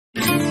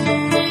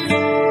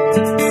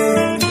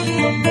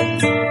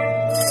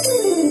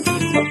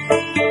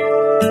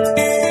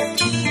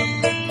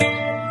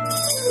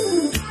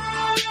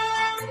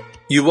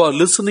You are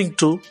listening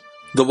to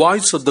The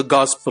Voice of the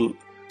Gospel,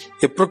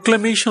 a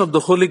proclamation of the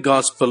Holy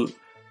Gospel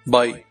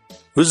by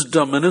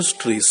Wisdom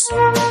Ministries.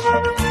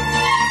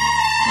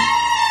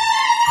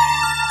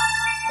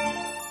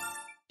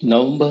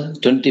 November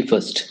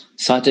 21st,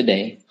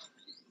 Saturday.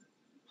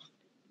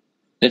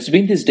 Let's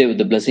begin this day with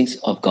the blessings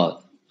of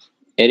God.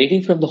 A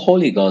reading from the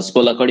Holy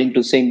Gospel according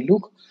to St.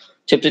 Luke,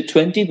 chapter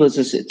 20,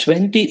 verses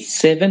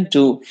 27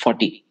 to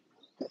 40.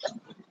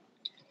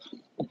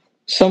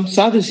 Some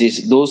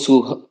Sadducees, those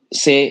who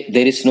say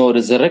there is no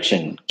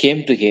resurrection,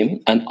 came to him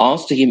and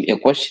asked him a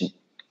question.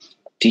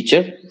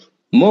 Teacher,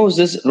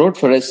 Moses wrote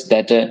for us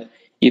that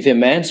if a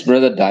man's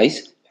brother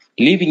dies,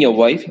 leaving a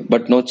wife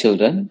but no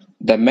children,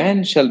 the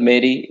man shall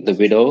marry the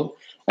widow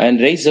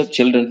and raise up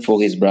children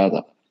for his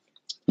brother.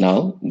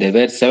 Now, there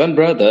were 7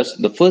 brothers.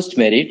 The first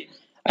married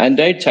and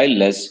died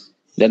childless.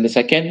 Then the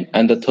second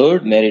and the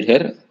third married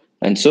her.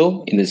 And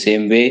so, in the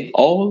same way,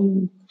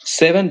 all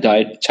 7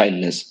 died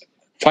childless.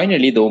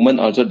 Finally, the woman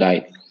also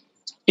died.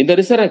 In the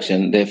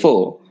resurrection,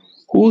 therefore,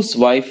 whose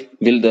wife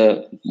will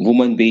the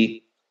woman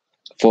be?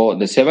 For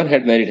the 7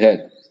 had married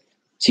her.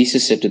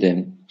 Jesus said to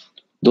them,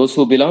 those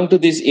who belong to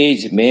this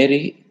age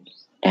marry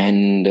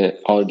and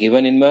are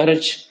given in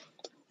marriage.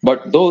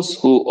 But those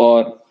who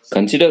are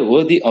considered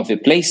worthy of a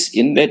place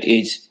in that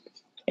age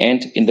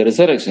and in the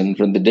resurrection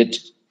from the dead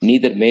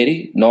neither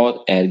marry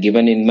nor are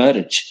given in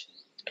marriage.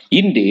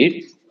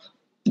 Indeed,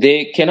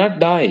 they cannot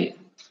die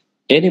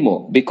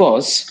anymore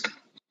because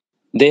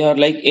they are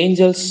like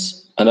angels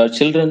and are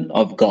children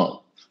of God,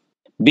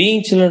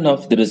 being children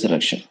of the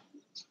resurrection.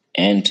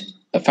 And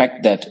the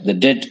fact that the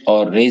dead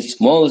are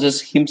raised, Moses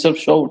himself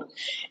showed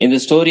in the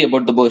story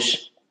about the bush,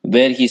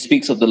 where he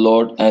speaks of the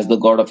Lord as the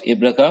God of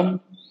Abraham,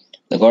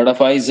 the God of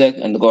Isaac,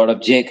 and the God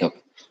of Jacob.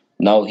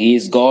 Now he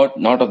is God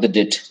not of the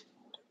dead,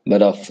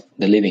 but of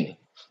the living.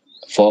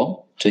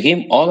 For to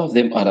him all of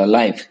them are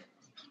alive.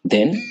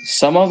 Then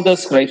some of the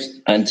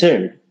scribes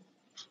answered,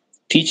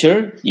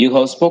 Teacher, you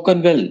have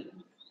spoken well.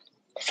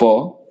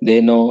 For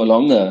they no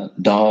longer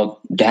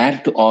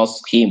dare to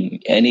ask him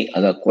any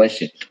other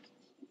question.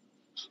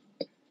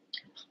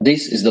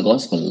 This is the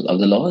gospel of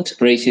the Lord.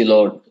 Praise you,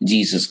 Lord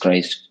Jesus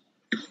Christ.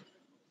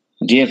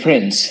 Dear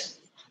friends,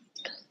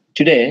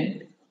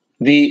 today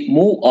we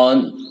move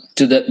on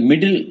to the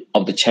middle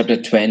of the chapter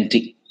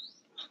 20.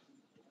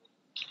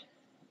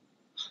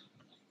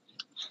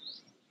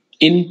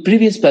 In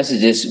previous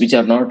passages which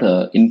are not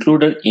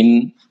included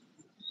in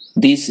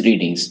these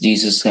readings,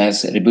 Jesus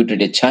has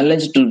rebuted a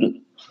challenge to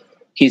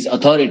his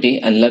authority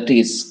and left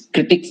his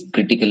critics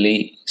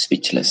critically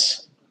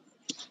speechless.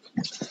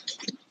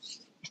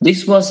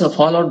 This was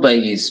followed by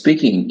his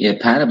speaking a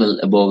parable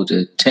about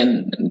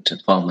 10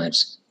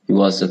 farmers. He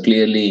was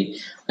clearly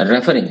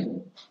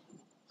referring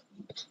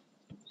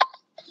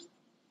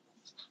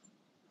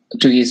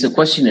to his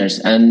questioners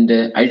and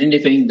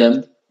identifying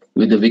them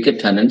with the wicked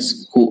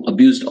tenants who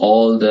abused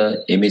all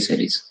the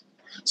emissaries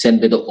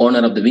sent by the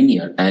owner of the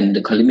vineyard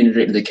and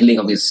culminated in the killing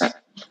of his son.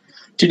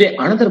 Today,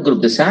 another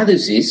group, the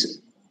Sadducees,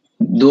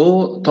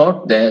 though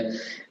thought that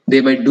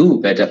they might do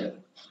better.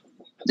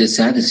 The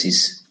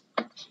Sadducees,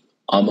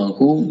 among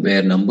whom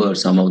were numbered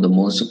some of the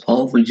most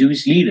powerful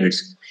Jewish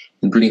leaders,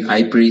 including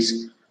high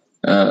priests,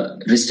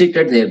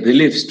 restricted their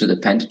beliefs to the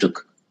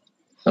Pentateuch,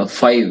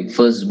 5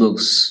 first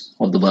books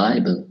of the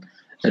Bible,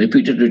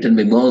 repeated written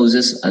by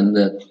Moses and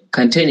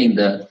containing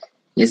the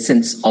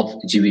essence of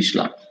Jewish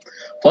law.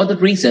 For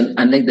that reason,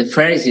 unlike the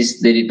Pharisees,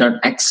 they did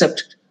not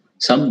accept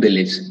some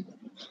beliefs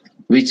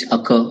which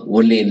occur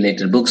only in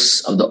later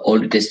books of the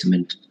Old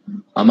Testament.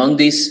 Among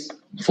these,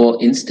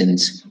 for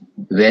instance,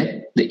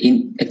 were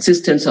the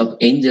existence of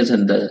angels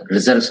and the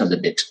resurrection of the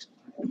dead.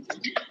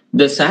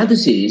 The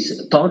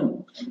Sadducees thought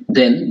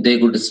then they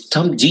could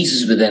stump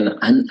Jesus with an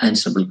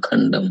unanswerable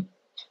conundrum.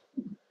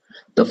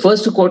 The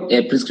first quote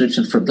a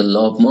prescription from the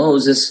law of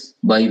Moses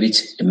by which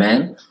a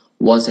man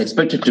was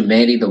expected to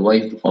marry the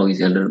wife of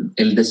his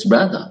eldest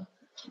brother.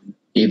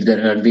 If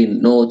there had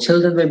been no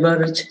children by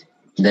marriage,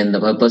 then the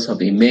purpose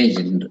of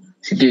imagined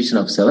situation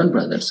of 7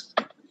 brothers.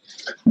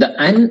 The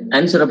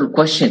unanswerable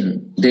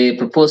question they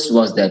proposed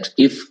was that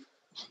if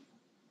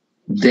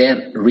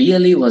there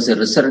really was a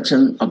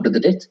resurrection after the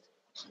death,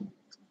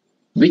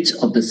 which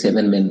of the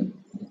 7 men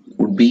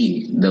would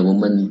be the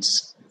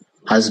woman's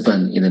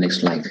husband in the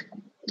next life?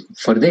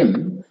 For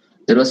them,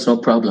 there was no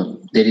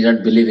problem. They did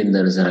not believe in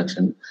the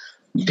resurrection.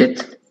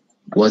 Death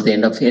was the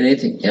end of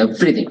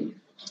everything.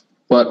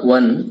 For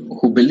one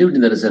who believed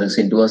in the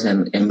resurrection, it was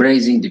an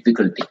embracing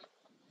difficulty.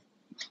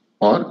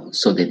 Or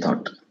so they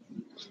thought.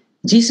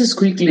 Jesus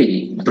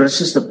quickly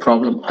brushes the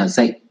problem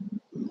aside.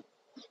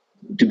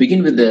 To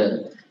begin with,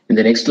 in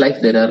the next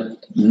life, there are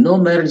no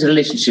marriage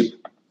relationship.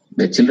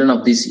 The children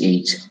of this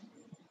age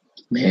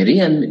marry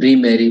and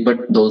remarry,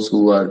 but those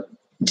who are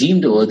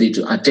deemed worthy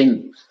to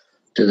attain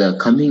to the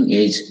coming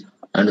age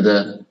and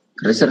the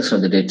resurrection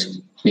of the dead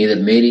neither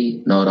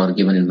marry nor are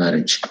given in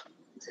marriage.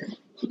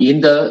 In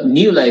the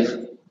new life,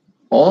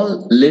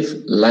 all live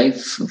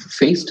life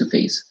face to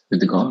face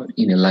with God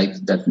in a life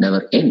that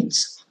never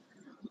ends.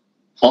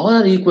 All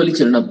are equally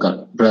children of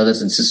God,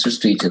 brothers and sisters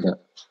to each other,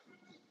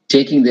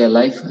 taking their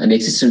life and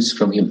existence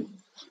from Him.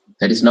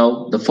 That is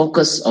now the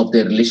focus of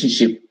their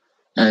relationship,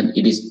 and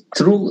it is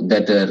through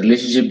that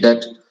relationship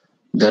that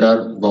they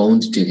are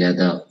bound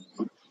together.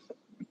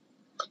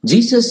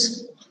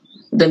 Jesus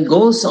then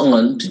goes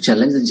on to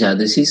challenge the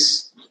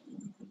Sadducees'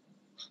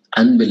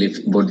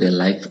 unbelief about their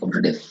life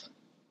after death.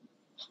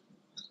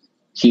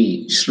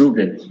 He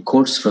shrewdly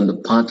quotes from the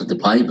part of the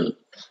Bible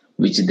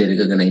which they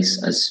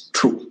recognize as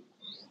true.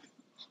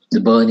 The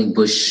burning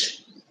bush.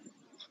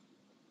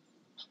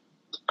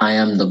 I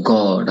am the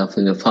God of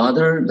your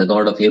father, the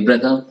God of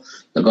Abraham,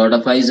 the God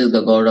of Isaac,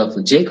 the God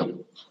of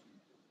Jacob.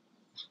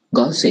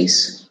 God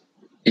says,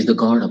 is the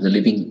God of the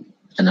living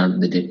and not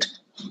the dead.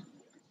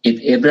 If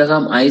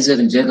Abraham, Isaac,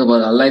 and Jacob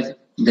are alive,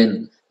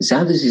 then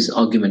Sadducees'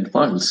 argument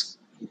falls.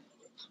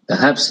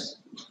 Perhaps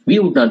we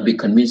would not be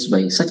convinced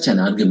by such an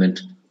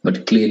argument,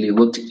 but clearly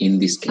worked in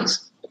this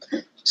case.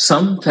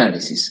 Some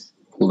Pharisees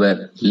who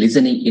were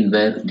listening in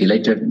were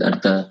delighted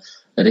at the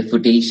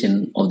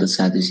refutation of the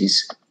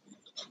Sadducees.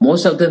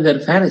 Most of them were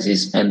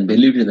Pharisees and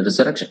believed in the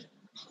resurrection.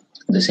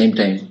 At the same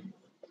time,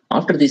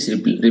 after these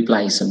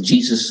replies of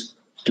Jesus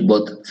to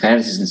both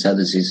Pharisees and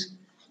Sadducees,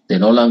 they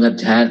no longer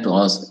dared to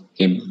ask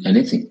him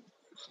anything.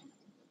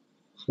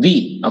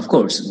 We, of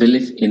course,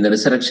 believe in the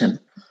resurrection,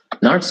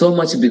 not so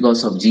much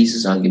because of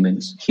Jesus'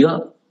 arguments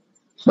here,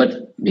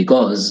 but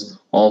because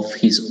of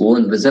his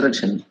own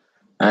resurrection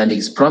and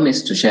his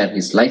promise to share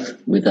his life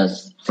with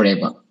us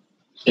forever.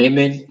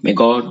 Amen. May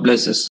God bless us.